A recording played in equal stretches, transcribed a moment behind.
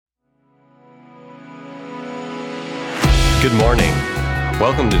Good morning.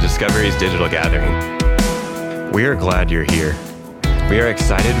 Welcome to Discovery's Digital Gathering. We are glad you're here. We are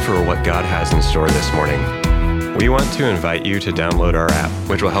excited for what God has in store this morning. We want to invite you to download our app,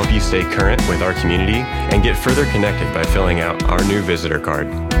 which will help you stay current with our community and get further connected by filling out our new visitor card.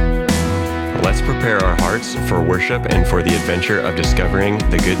 Let's prepare our hearts for worship and for the adventure of discovering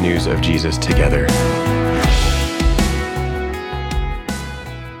the good news of Jesus together.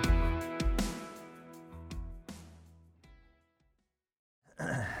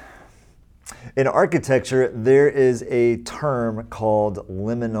 In architecture, there is a term called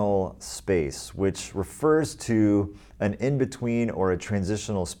liminal space, which refers to an in-between or a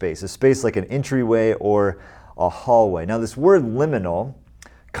transitional space, a space like an entryway or a hallway. Now, this word liminal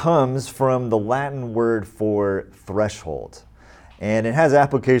comes from the Latin word for threshold, and it has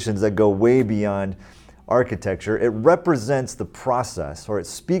applications that go way beyond architecture. It represents the process, or it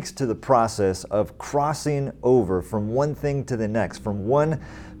speaks to the process of crossing over from one thing to the next, from one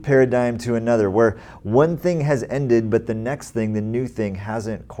paradigm to another, where one thing has ended, but the next thing, the new thing,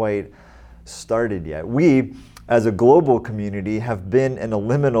 hasn't quite started yet. We, as a global community, have been in a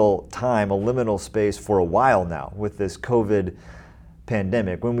liminal time, a liminal space for a while now with this COVID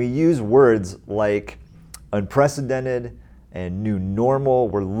pandemic. When we use words like unprecedented and new normal,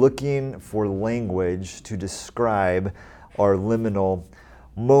 we're looking for language to describe our liminal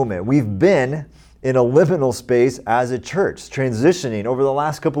moment. We've been in a liminal space as a church, transitioning over the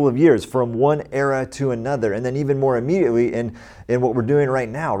last couple of years from one era to another, and then even more immediately in what we're doing right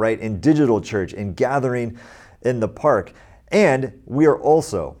now, right, in digital church, in gathering in the park. And we are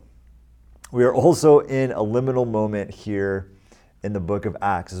also in a liminal moment here in the book of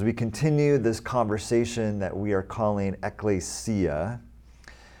Acts. As we continue this conversation that we are calling Ekklesia,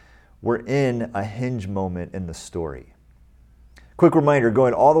 we're in a hinge moment in the story. Quick reminder,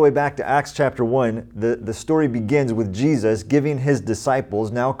 going all the way back to Acts chapter 1, the story begins with Jesus giving his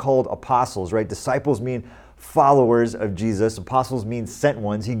disciples, now called apostles, right? Disciples mean followers of Jesus. Apostles mean sent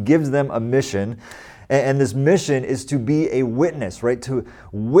ones. He gives them a mission, and this mission is to be a witness, right? To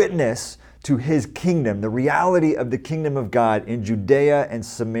witness to his kingdom, the reality of the kingdom of God in Judea and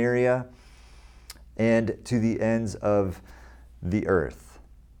Samaria and to the ends of the earth.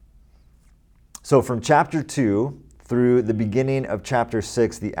 So from chapter 2 through the beginning of chapter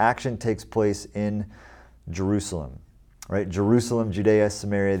 6, the action takes place in Jerusalem, right? Jerusalem, Judea,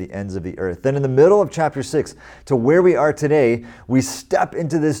 Samaria, the ends of the earth. Then in the middle of chapter 6 to where we are today, we step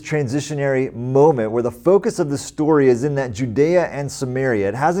into this transitionary moment where the focus of the story is in that Judea and Samaria.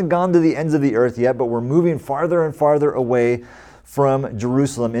 It hasn't gone to the ends of the earth yet, but we're moving farther and farther away from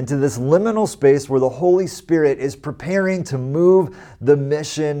Jerusalem into this liminal space where the Holy Spirit is preparing to move the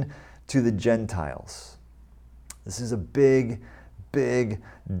mission to the Gentiles. This is a big, big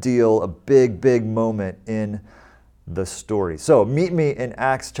deal, a big, big moment in the story. So meet me in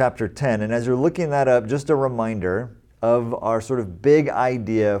Acts chapter 10. And as you're looking that up, just a reminder of our sort of big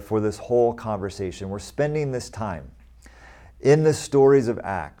idea for this whole conversation. We're spending this time in the stories of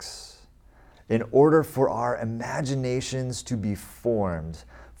Acts in order for our imaginations to be formed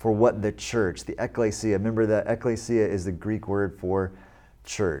for what the church, the Ekklesia, remember that Ekklesia is the Greek word for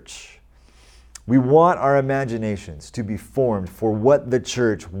church. We want our imaginations to be formed for what the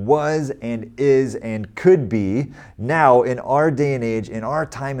church was and is and could be now in our day and age, in our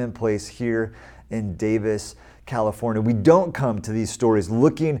time and place here in Davis, California. We don't come to these stories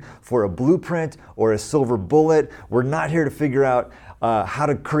looking for a blueprint or a silver bullet. We're not here to figure out how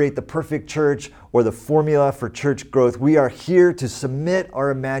to create the perfect church or the formula for church growth. We are here to submit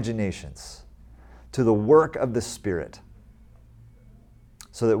our imaginations to the work of the Spirit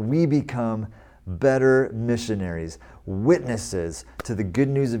so that we become better missionaries, witnesses to the good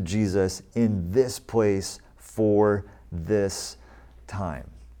news of Jesus in this place for this time.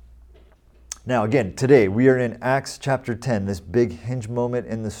 Now again, today we are in Acts chapter 10, this big hinge moment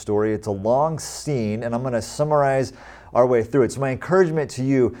in the story. It's a long scene, and I'm going to summarize our way through it. So my encouragement to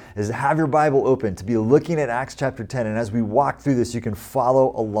you is to have your Bible open, to be looking at Acts chapter 10, and as we walk through this, you can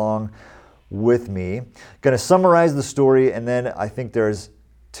follow along with me. Going to summarize the story, and then I think there's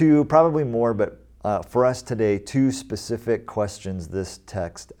two, probably more, but for us today, two specific questions this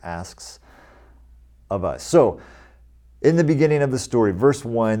text asks of us. So, in the beginning of the story, verse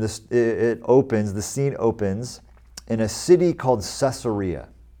 1, the scene opens in a city called Caesarea.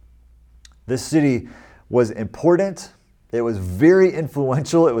 This city was important. It was very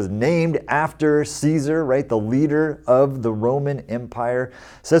influential. It was named after Caesar, right, the leader of the Roman Empire.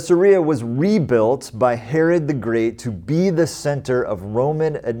 Caesarea was rebuilt by Herod the Great to be the center of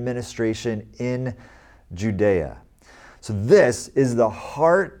Roman administration in Judea. So this is the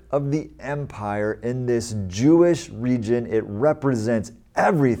heart of the empire in this Jewish region. It represents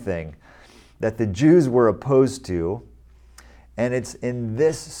everything that the Jews were opposed to. And it's in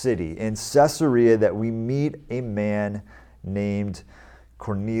this city, in Caesarea, that we meet a man named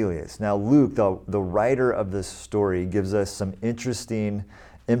Cornelius. Now, Luke, the writer of this story, gives us some interesting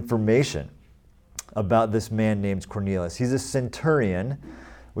information about this man named Cornelius. He's a centurion,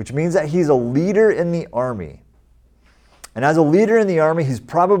 which means that he's a leader in the army. And as a leader in the army, he's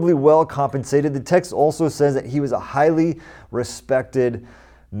probably well compensated. The text also says that he was a highly respected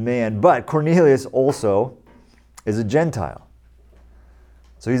man. But Cornelius also is a Gentile.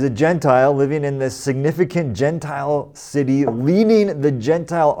 So he's a Gentile living in this significant Gentile city, leading the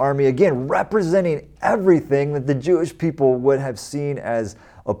Gentile army, again, representing everything that the Jewish people would have seen as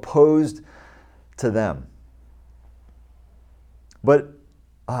opposed to them. But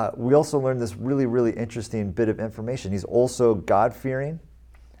we also learned this really, really interesting bit of information. He's also God-fearing,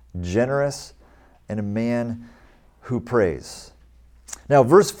 generous, and a man who prays. Now,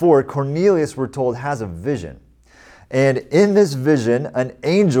 verse 4, Cornelius, we're told, has a vision. And in this vision, an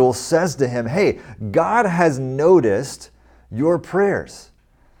angel says to him, hey, God has noticed your prayers.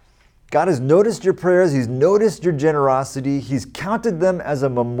 God has noticed your prayers. He's noticed your generosity. He's counted them as a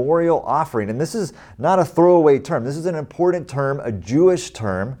memorial offering. And this is not a throwaway term. This is an important term, a Jewish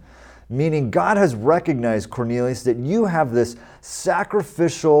term, meaning God has recognized, Cornelius, that you have this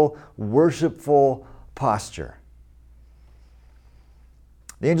sacrificial, worshipful posture.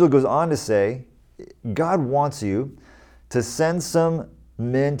 The angel goes on to say, God wants you to send some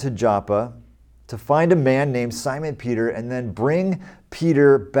men to Joppa to find a man named Simon Peter and then bring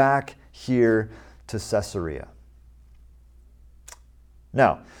Peter back here to Caesarea.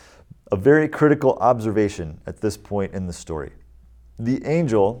 Now, a very critical observation at this point in the story. The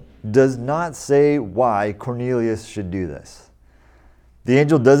angel does not say why Cornelius should do this. The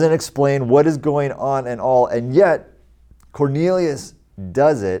angel doesn't explain what is going on and all, and yet Cornelius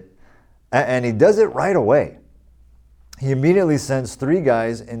does it, and he does it right away. He immediately sends 3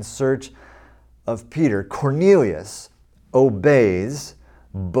 guys in search of Peter. Cornelius obeys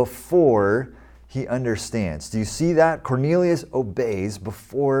before he understands. Do you see that? Cornelius obeys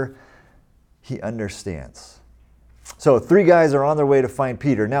before he understands. So 3 guys are on their way to find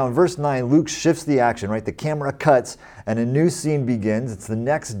Peter. Now in verse 9, Luke shifts the action, right? The camera cuts and a new scene begins. It's the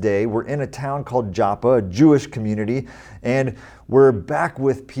next day. We're in a town called Joppa, a Jewish community, and we're back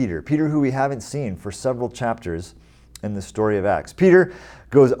with Peter. Peter, who we haven't seen for several chapters in the story of Acts. Peter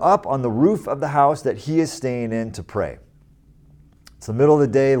goes up on the roof of the house that he is staying in to pray. It's the middle of the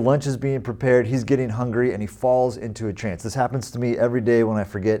day, lunch is being prepared, he's getting hungry, and he falls into a trance. This happens to me every day when I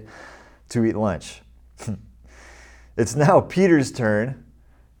forget to eat lunch. It's now Peter's turn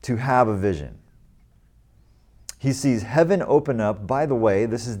to have a vision. He sees heaven open up. By the way,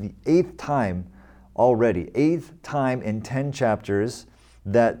 this is the 8th time already, 8th time in 10 chapters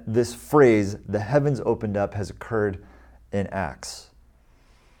that this phrase, the heavens opened up, has occurred in Acts.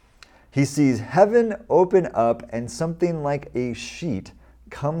 He sees heaven open up and something like a sheet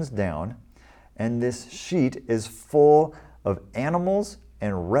comes down, and this sheet is full of animals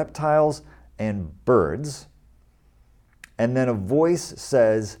and reptiles and birds. And then a voice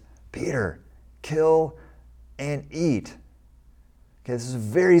says, Peter, kill and eat. Okay, this is a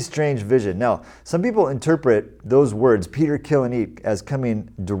very strange vision. Now, some people interpret those words, Peter, kill and eat, as coming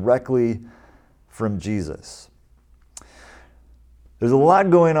directly from Jesus. There's a lot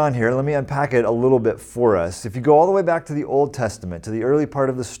going on here. Let me unpack it a little bit for us. If you go all the way back to the Old Testament, to the early part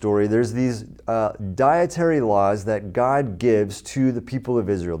of the story, there's these dietary laws that God gives to the people of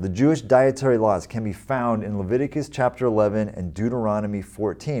Israel. The Jewish dietary laws can be found in Leviticus chapter 11 and Deuteronomy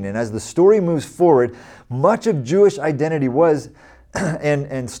 14. And as the story moves forward, much of Jewish identity was,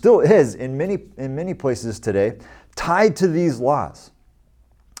 and still is in many places today, tied to these laws,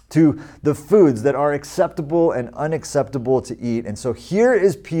 to the foods that are acceptable and unacceptable to eat. And so here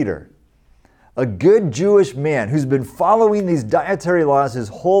is Peter, a good Jewish man who's been following these dietary laws his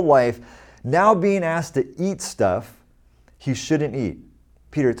whole life, now being asked to eat stuff he shouldn't eat.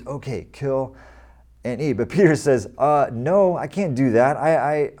 Peter, it's okay, kill and eat. But Peter says, no, I can't do that.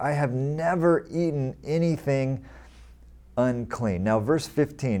 I have never eaten anything unclean. Now, verse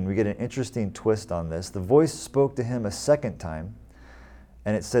 15, we get an interesting twist on this. The voice spoke to him a second time,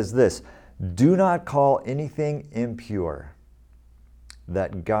 and it says this, do not call anything impure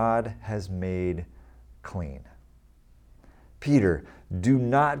that God has made clean. Peter, do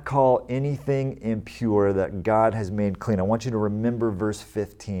not call anything impure that God has made clean. I want you to remember verse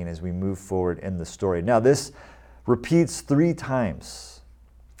 15 as we move forward in the story. Now, this repeats 3 times.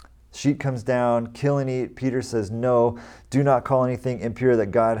 Sheet comes down, kill and eat. Peter says, no, do not call anything impure that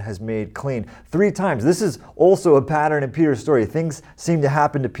God has made clean. 3 times. This is also a pattern in Peter's story. Things seem to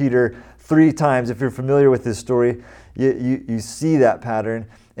happen to Peter 3 times. If you're familiar with this story, you see that pattern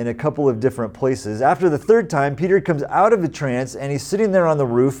in a couple of different places. After the 3rd time, Peter comes out of the trance and he's sitting there on the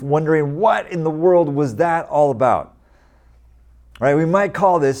roof wondering what in the world was that all about. Right? We might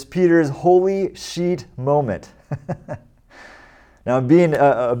call this Peter's holy sheet moment. Now, I'm being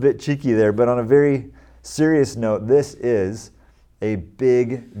a bit cheeky there, but on a very serious note, this is a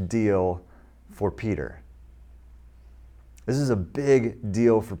big deal for Peter. This is a big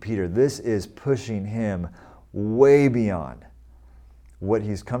deal for Peter. This is pushing him way beyond what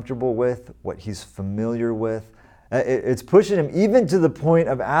he's comfortable with, what he's familiar with. It's pushing him even to the point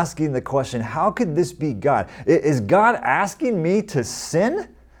of asking the question, how could this be God? Is God asking me to sin?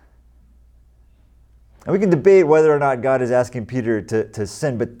 And we can debate whether or not God is asking Peter to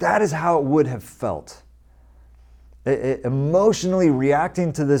sin, but that is how it would have felt. Emotionally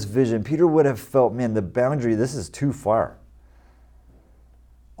reacting to this vision, Peter would have felt, man, the boundary, this is too far.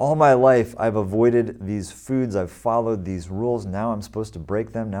 All my life, I've avoided these foods. I've followed these rules. Now I'm supposed to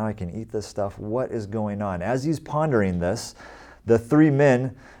break them. Now I can eat this stuff. What is going on? As he's pondering this, the 3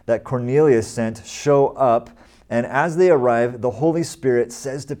 men that Cornelius sent show up. And as they arrive, the Holy Spirit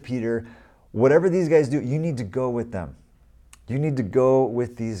says to Peter, whatever these guys do, you need to go with them. You need to go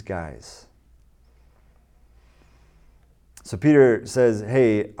with these guys. So Peter says,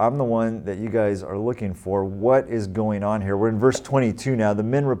 hey, I'm the one that you guys are looking for. What is going on here? We're in verse 22 now. The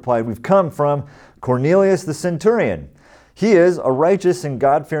men replied, we've come from Cornelius the centurion. He is a righteous and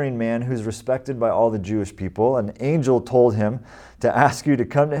God-fearing man who's respected by all the Jewish people. An angel told him to ask you to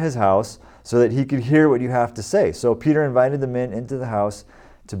come to his house so that he could hear what you have to say. So Peter invited the men into the house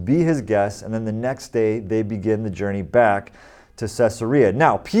to be his guests, and then the next day they begin the journey back to Caesarea.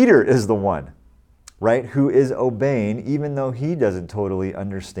 Now, Peter is the one, right, who is obeying, even though he doesn't totally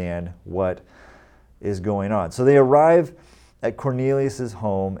understand what is going on. So they arrive at Cornelius'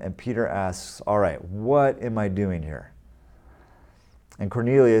 home, and Peter asks, all right, what am I doing here? And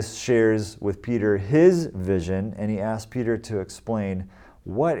Cornelius shares with Peter his vision, and he asks Peter to explain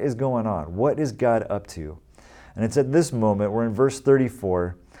what is going on. What is God up to? And it's at this moment, we're in verse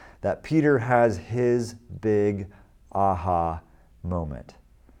 34, that Peter has his big aha moment.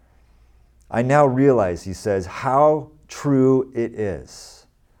 I now realize, he says, how true it is.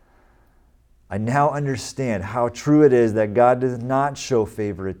 I now understand how true it is that God does not show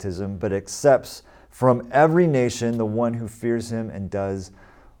favoritism, but accepts from every nation the one who fears him and does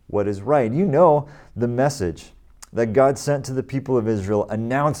what is right. You know the message that God sent to the people of Israel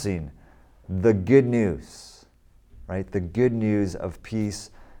announcing the good news, right? The good news of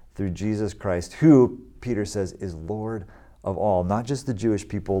peace through Jesus Christ, who, Peter says, is Lord of all. Not just the Jewish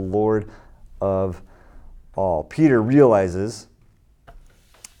people, Lord of all. Peter realizes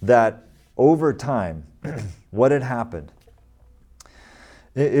that over time, what had happened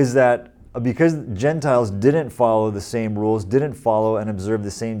is that because Gentiles didn't follow the same rules, didn't follow and observe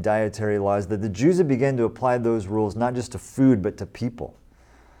the same dietary laws, that the Jews had begun to apply those rules not just to food, but to people.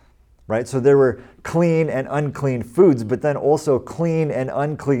 Right? So there were clean and unclean foods, but then also clean and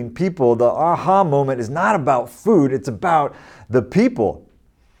unclean people. The aha moment is not about food, it's about the people.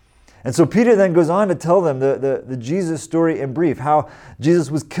 And so Peter then goes on to tell them the Jesus story in brief, how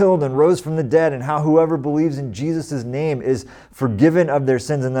Jesus was killed and rose from the dead, and how whoever believes in Jesus' name is forgiven of their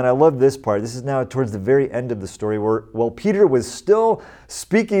sins. And then I love this part. This is now towards the very end of the story, where while Peter was still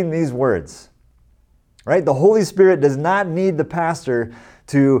speaking these words, right? The Holy Spirit does not need the pastor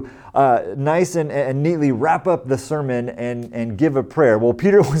to nice and neatly wrap up the sermon and give a prayer. Well,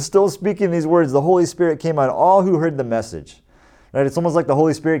 Peter was still speaking these words. The Holy Spirit came on all who heard the message. Right? It's almost like the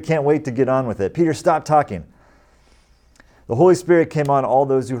Holy Spirit can't wait to get on with it. Peter, stop talking. The Holy Spirit came on all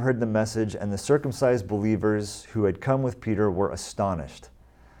those who heard the message, and the circumcised believers who had come with Peter were astonished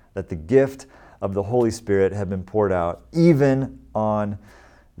that the gift of the Holy Spirit had been poured out even on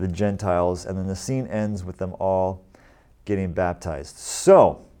the Gentiles. And then the scene ends with them all getting baptized.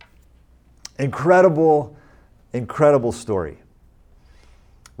 So, incredible story.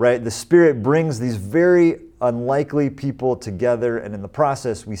 Right? The Spirit brings these very unlikely people together, and in the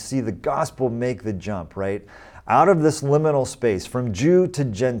process we see the gospel make the jump, right? Out of this liminal space, from Jew to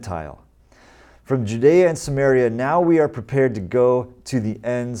Gentile, from Judea and Samaria, now we are prepared to go to the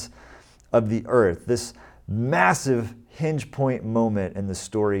ends of the earth. This massive hinge point moment in the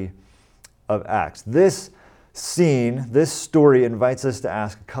story of Acts. This scene, this story invites us to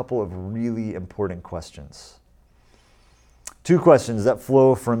ask a couple of really important questions. 2 questions that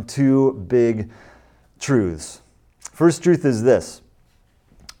flow from 2 big truths. First truth is this: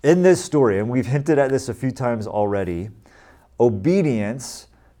 In this story, and we've hinted at this a few times already, obedience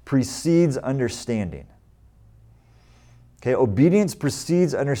precedes understanding. Okay, obedience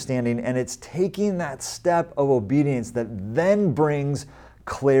precedes understanding, and it's taking that step of obedience that then brings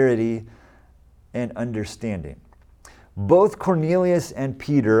clarity and understanding. Both Cornelius and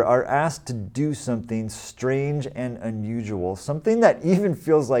Peter are asked to do something strange and unusual, something that even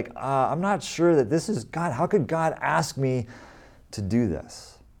feels like, I'm not sure that this is God. How could God ask me to do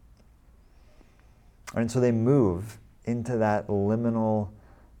this? And so they move into that liminal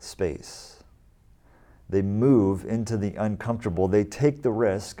space. They move into the uncomfortable. They take the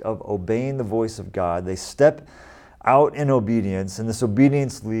risk of obeying the voice of God. They step out in obedience, and this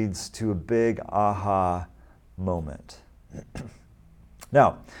obedience leads to a big aha moment.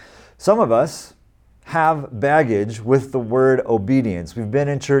 Now, some of us have baggage with the word obedience. We've been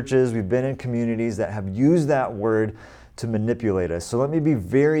in churches, we've been in communities that have used that word to manipulate us. So let me be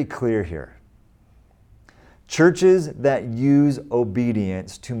very clear here. Churches that use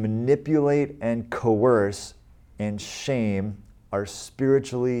obedience to manipulate and coerce and shame are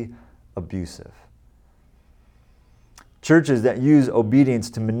spiritually abusive. Churches that use obedience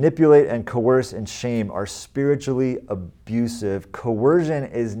to manipulate and coerce and shame are spiritually abusive. Coercion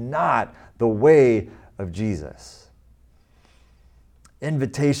is not the way of Jesus.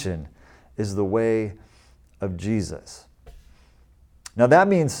 Invitation is the way of Jesus. Now, that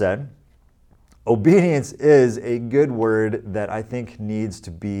being said, obedience is a good word that I think needs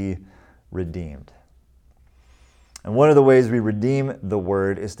to be redeemed. And one of the ways we redeem the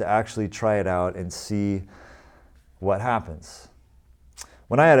word is to actually try it out and see what happens.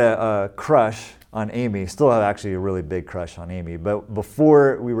 When I had a crush on Amy, still have actually a really big crush on Amy, but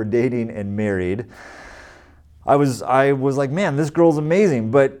before we were dating and married, I was like, man, this girl's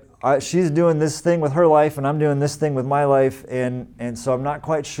amazing, but she's doing this thing with her life and I'm doing this thing with my life, and so I'm not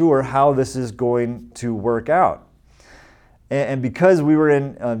quite sure how this is going to work out. And because we were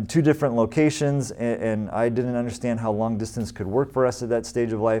in two different locations and I didn't understand how long distance could work for us at that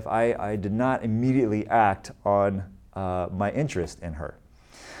stage of life, I did not immediately act on my interest in her.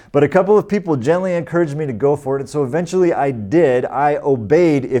 But a couple of people gently encouraged me to go for it, and so eventually I did. I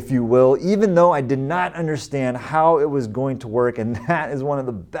obeyed, if you will, even though I did not understand how it was going to work, and that is one of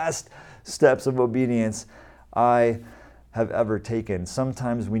the best steps of obedience I have ever taken.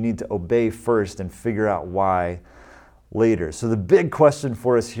 Sometimes we need to obey first and figure out why later. So the big question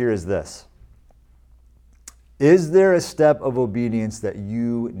for us here is this: is there a step of obedience that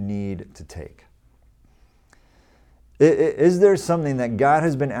you need to take? Is there something that God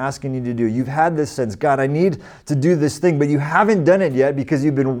has been asking you to do? You've had this sense, God, I need to do this thing, but you haven't done it yet because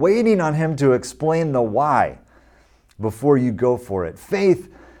you've been waiting on Him to explain the why before you go for it.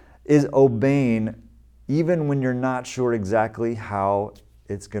 Faith is obeying even when you're not sure exactly how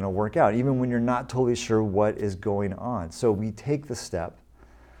it's going to work out, even when you're not totally sure what is going on. So we take the step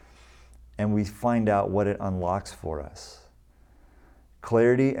and we find out what it unlocks for us.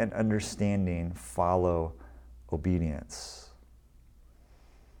 Clarity and understanding follow obedience.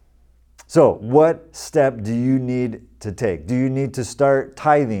 So, what step do you need to take? Do you need to start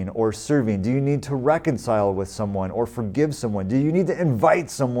tithing or serving? Do you need to reconcile with someone or forgive someone? Do you need to invite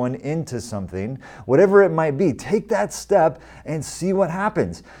someone into something? Whatever it might be, take that step and see what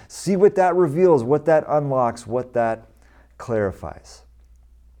happens. See what that reveals, what that unlocks, what that clarifies.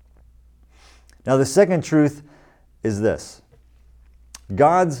 Now, the second truth is this: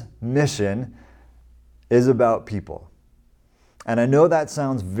 God's mission is about people. And I know that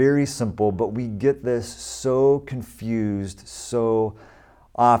sounds very simple, but we get this so confused so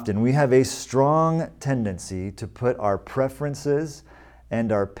often. We have a strong tendency to put our preferences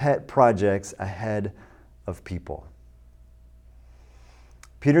and our pet projects ahead of people.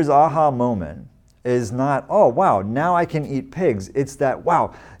 Peter's aha moment is not, oh, wow, now I can eat pigs. It's that,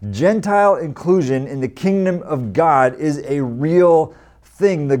 wow, Gentile inclusion in the kingdom of God is a real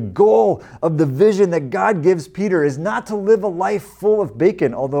thing. The goal of the vision that God gives Peter is not to live a life full of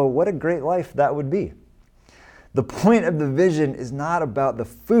bacon, although what a great life that would be. The point of the vision is not about the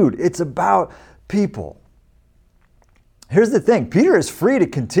food, it's about people. Here's the thing: Peter is free to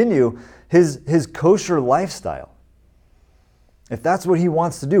continue his kosher lifestyle if that's what he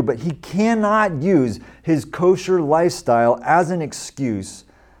wants to do, but he cannot use his kosher lifestyle as an excuse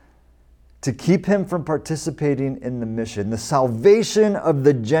to keep him from participating in the mission. The salvation of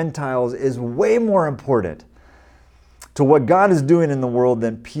the Gentiles is way more important to what God is doing in the world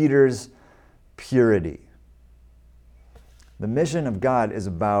than Peter's purity. The mission of God is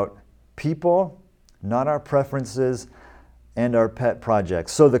about people, not our preferences and our pet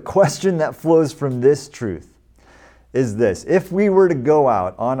projects. So the question that flows from this truth is this. If we were to go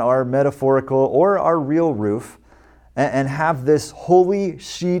out on our metaphorical or our real roof and have this holy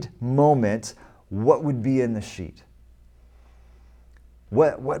sheet moment, what would be in the sheet?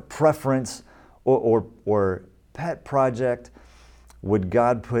 What preference or pet project would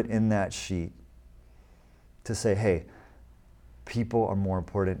God put in that sheet to say, hey, people are more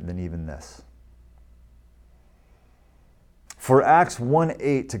important than even this? For Acts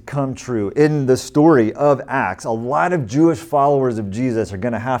 1:8 to come true, in the story of Acts, a lot of Jewish followers of Jesus are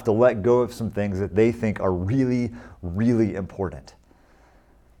going to have to let go of some things that they think are really, really important.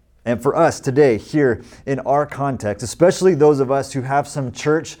 And for us today, here in our context, especially those of us who have some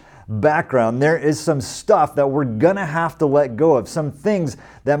church background, there is some stuff that we're going to have to let go of. Some things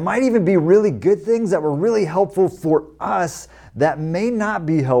that might even be really good things that were really helpful for us that may not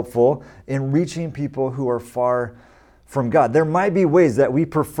be helpful in reaching people who are far from God. There might be ways that we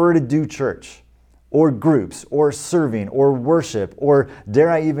prefer to do church or groups or serving or worship or, dare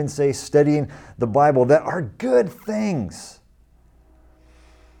I even say, studying the Bible that are good things.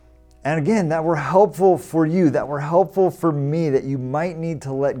 And again, that were helpful for you, that were helpful for me, that you might need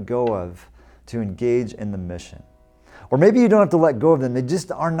to let go of to engage in the mission. Or maybe you don't have to let go of them. They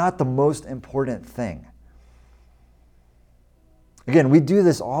just are not the most important thing. Again, we do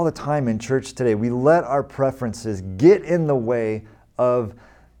this all the time in church today. We let our preferences get in the way of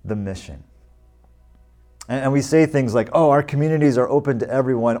the mission. And we say things like, oh, our communities are open to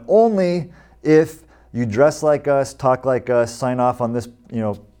everyone only if you dress like us, talk like us, sign off on this,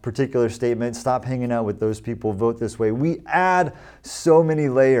 particular statement, stop hanging out with those people, vote this way. We add so many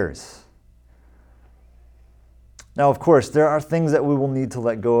layers. Now, of course, there are things that we will need to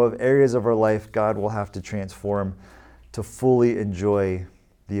let go of, areas of our life God will have to transform to fully enjoy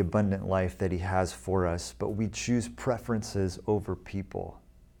the abundant life that He has for us. But we choose preferences over people.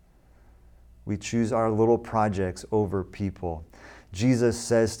 We choose our little projects over people. Jesus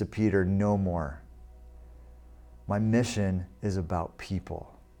says to Peter, no more. My mission is about people.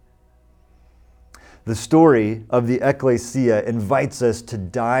 The story of the Ekklesia invites us to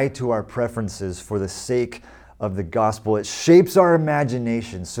die to our preferences for the sake of the gospel. It shapes our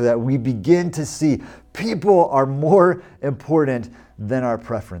imagination so that we begin to see people are more important than our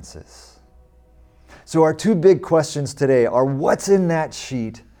preferences. So our two big questions today are, what's in that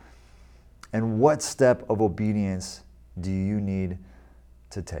sheet, and what step of obedience do you need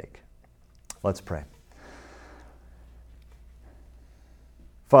to take? Let's pray.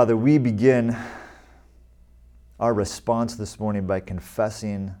 Father, we begin our response this morning by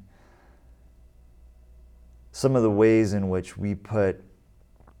confessing some of the ways in which we put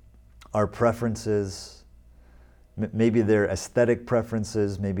our preferences, maybe they're aesthetic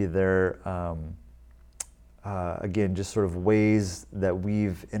preferences, maybe they're, again, just sort of ways that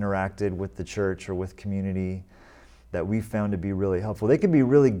we've interacted with the church or with community that we found to be really helpful. They can be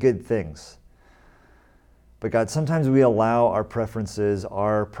really good things. But God, sometimes we allow our preferences,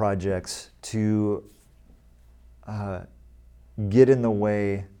 our projects to get in the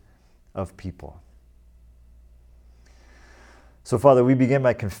way of people. So, Father, we begin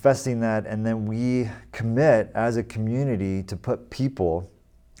by confessing that, and then we commit as a community to put people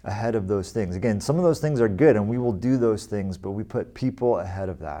ahead of those things. Again, some of those things are good, and we will do those things, but we put people ahead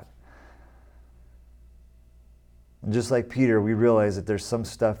of that. And just like Peter, we realize that there's some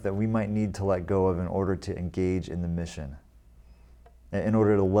stuff that we might need to let go of in order to engage in the mission, in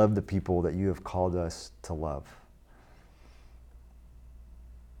order to love the people that you have called us to love.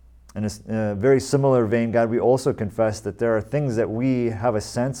 In a very similar vein, God, we also confess that there are things that we have a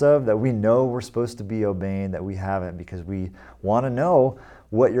sense of, that we know we're supposed to be obeying, that we haven't, because we want to know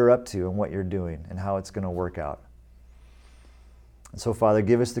what you're up to and what you're doing and how it's going to work out. And so, Father,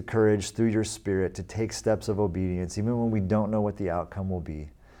 give us the courage through your Spirit to take steps of obedience, even when we don't know what the outcome will be.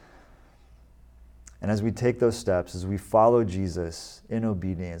 And as we take those steps, as we follow Jesus in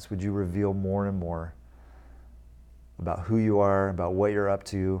obedience, would you reveal more and more about who you are, about what you're up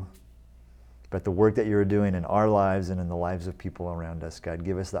to, about the work that you're doing in our lives and in the lives of people around us. God,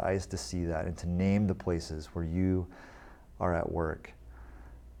 give us the eyes to see that and to name the places where you are at work,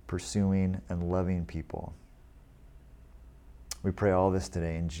 pursuing and loving people. We pray all this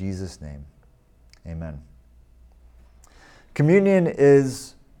today in Jesus' name. Amen. Communion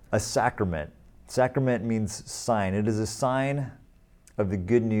is a sacrament. Sacrament means sign. It is a sign of the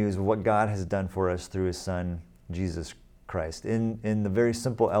good news of what God has done for us through His Son, Jesus Christ. In the very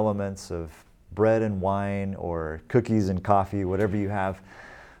simple elements of bread and wine or cookies and coffee, whatever you have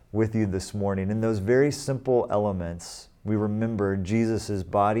with you this morning. In those very simple elements, we remember Jesus'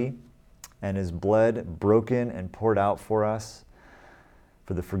 body and His blood broken and poured out for us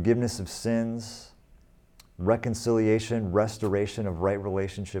for the forgiveness of sins, reconciliation, restoration of right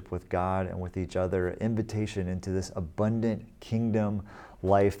relationship with God and with each other, invitation into this abundant kingdom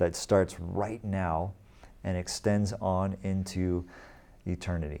life that starts right now and extends on into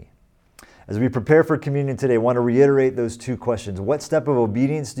eternity. As we prepare for communion today, I want to reiterate those two questions. What step of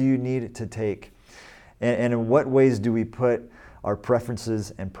obedience do you need to take? And in what ways do we put our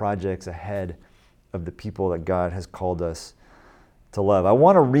preferences and projects ahead of the people that God has called us to love? I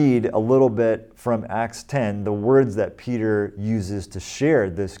want to read a little bit from Acts 10, the words that Peter uses to share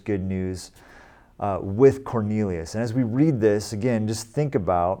this good news with Cornelius. And as we read this, again, just think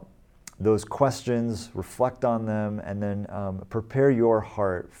about those questions, reflect on them, and then prepare your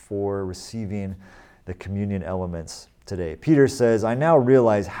heart for receiving the communion elements today. Peter says, I now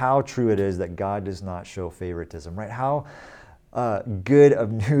realize how true it is that God does not show favoritism, right? How good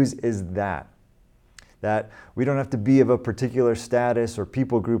of news is that? That we don't have to be of a particular status or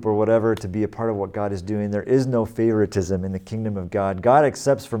people group or whatever to be a part of what God is doing. There is no favoritism in the kingdom of God. God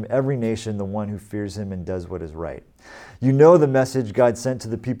accepts from every nation the one who fears him and does what is right. You know the message God sent to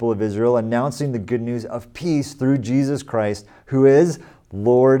the people of Israel, announcing the good news of peace through Jesus Christ, who is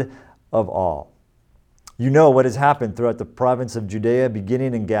Lord of all. You know what has happened throughout the province of Judea,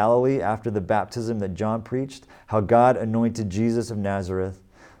 beginning in Galilee after the baptism that John preached, how God anointed Jesus of Nazareth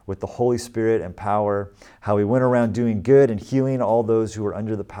with the Holy Spirit and power, how he went around doing good and healing all those who were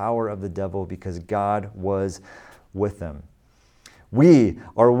under the power of the devil because God was with them. We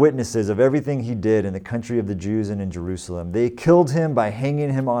are witnesses of everything he did in the country of the Jews and in Jerusalem. They killed him by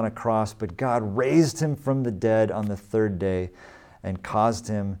hanging him on a cross, but God raised him from the dead on the third day and caused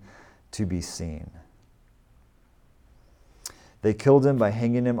him to be seen. They killed him by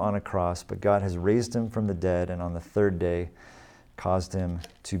hanging him on a cross, but God has raised him from the dead and on the third day caused him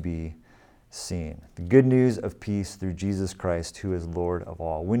to be seen. The good news of peace through Jesus Christ, who is Lord of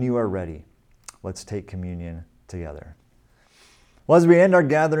all. When you are ready, let's take communion together. Well, as we end our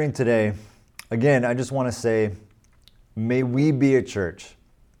gathering today, again, I just want to say, may we be a church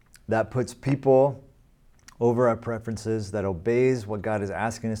that puts people over our preferences, that obeys what God is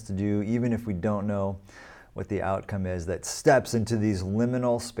asking us to do, even if we don't know what the outcome is, that steps into these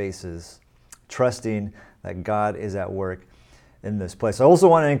liminal spaces, trusting that God is at work in this place. I also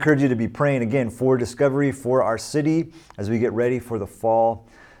want to encourage you to be praying again for Discovery, for our city, as we get ready for the fall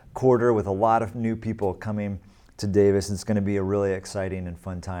quarter with a lot of new people coming to Davis. It's going to be a really exciting and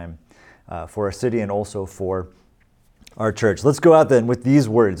fun time for our city and also for our church. Let's go out then with these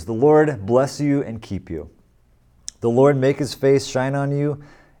words. The Lord bless you and keep you. The Lord make his face shine on you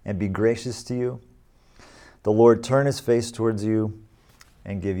and be gracious to you. The Lord turn his face towards you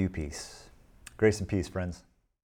and give you peace. Grace and peace, friends.